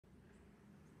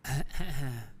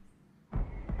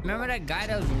Remember that guy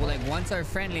that was like once our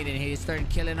friendly, then he started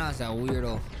killing us? That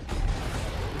weirdo.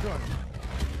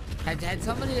 Had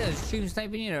somebody that was stream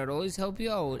sniping you that would always help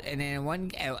you out, and then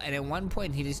at one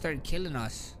point he just started killing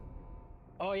us.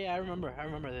 Oh yeah, I remember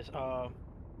this.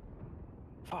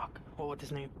 Fuck. What was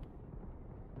his name?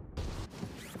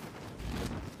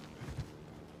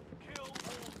 Kill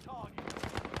all targets.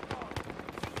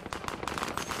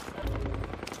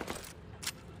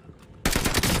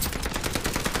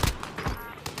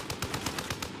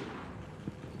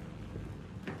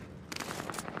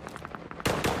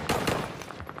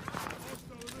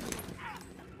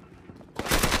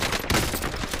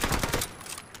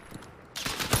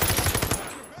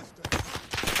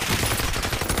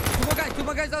 Two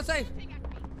more guys outside.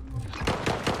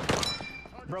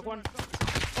 Broke one.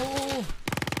 Oh.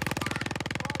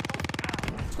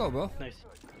 Let's go, bro. Nice.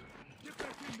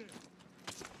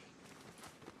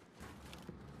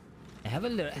 Have a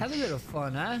little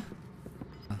fun, huh?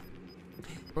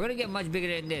 We're gonna get much bigger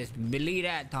than this. Believe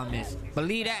that, Thomas.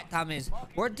 Believe that, Thomas.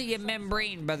 Word to your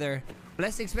membrane, brother.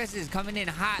 Blessed Express is coming in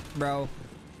hot, bro.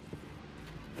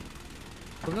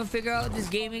 We're gonna figure out this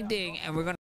gaming thing, and we're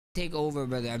gonna take over,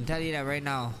 brother. I'm telling you that right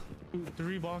now.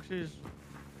 3 boxes.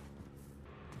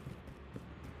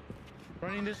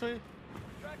 Running this way.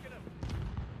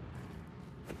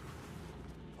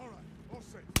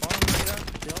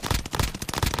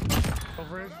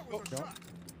 Over it. Oh, yep.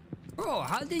 Bro,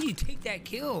 how did you take that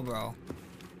kill, bro?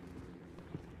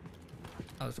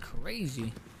 That was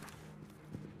crazy.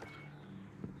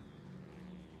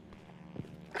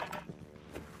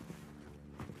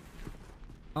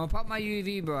 I'm gonna pop my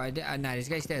UAV, bro. Nah, this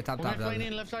guy's still at top. Flying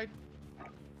in left side.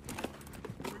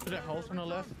 To that house on the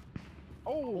left.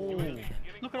 Oh,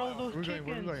 look at all those chickens.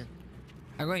 Where are we going?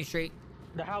 I'm going straight.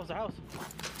 The house.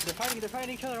 They're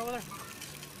fighting each other over there.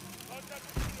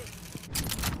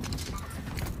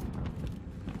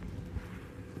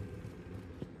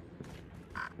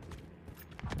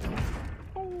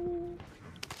 Oh.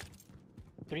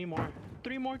 Three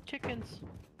more chickens.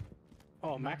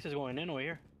 Oh, Max is going in over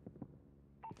here.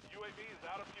 UAV is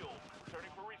out of fuel.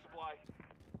 Returning for resupply.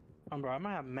 Bro, I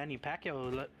might have Manny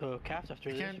Pacquiao calves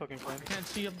after this fucking claim. I can't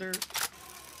see up there.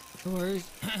 No worries.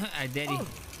 I did it.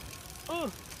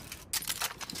 Oh.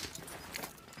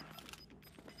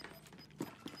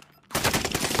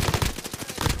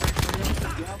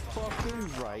 You're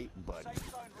fucking right, buddy.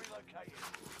 Safe zone relocated.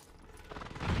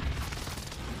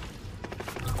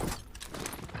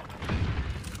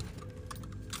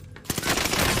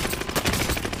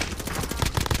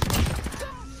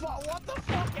 What the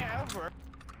fuck ever?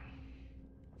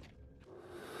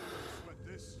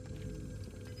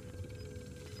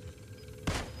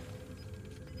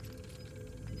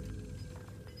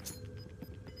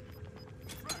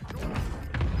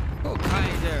 Oh,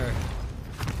 Kaiser.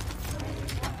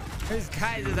 This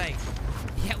Kaiser's like,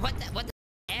 yeah, what the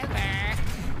ever?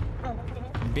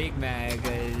 Big Mag,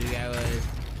 this guy was.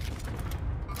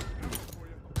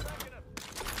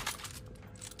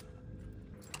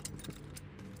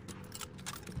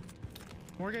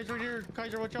 More guys right here.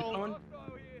 Kaiser, watch out. One.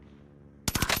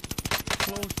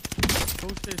 Close.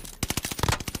 Posted.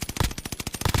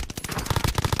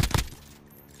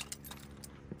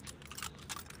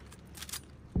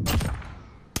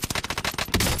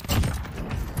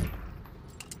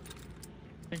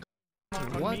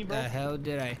 What the hell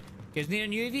did I? Gives me a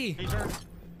UAV.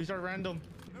 These are random.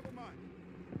 Never mind.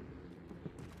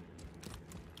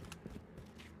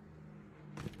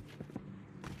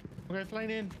 Okay, flying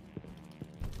in.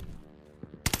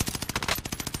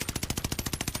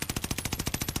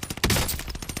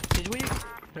 Did we?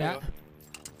 Yeah.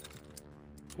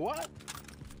 What?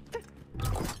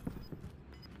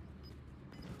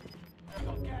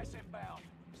 Got gas inbound.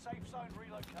 Safe zone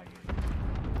relocated.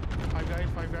 5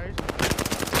 guys.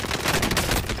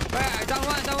 Wait, I done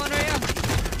one right here.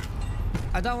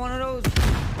 I done one of those.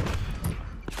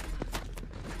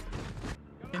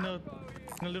 In a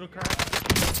little car.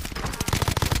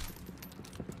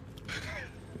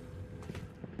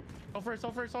 All first.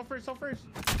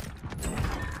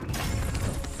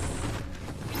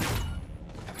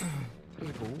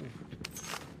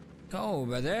 Go,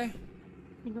 brother.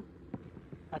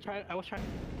 I was trying.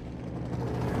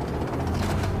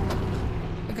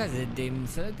 Because it didn't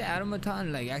feel like the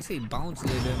Automaton like actually bounced a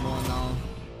little bit more now.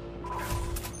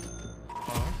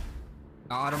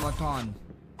 The Automaton.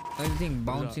 Everything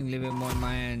bouncing a little bit more in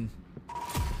my end.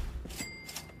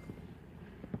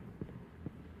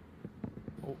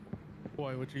 Oh,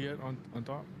 why? What you get on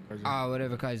top?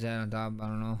 Whatever Kai's at on top, I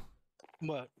don't know.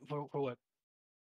 What? For what?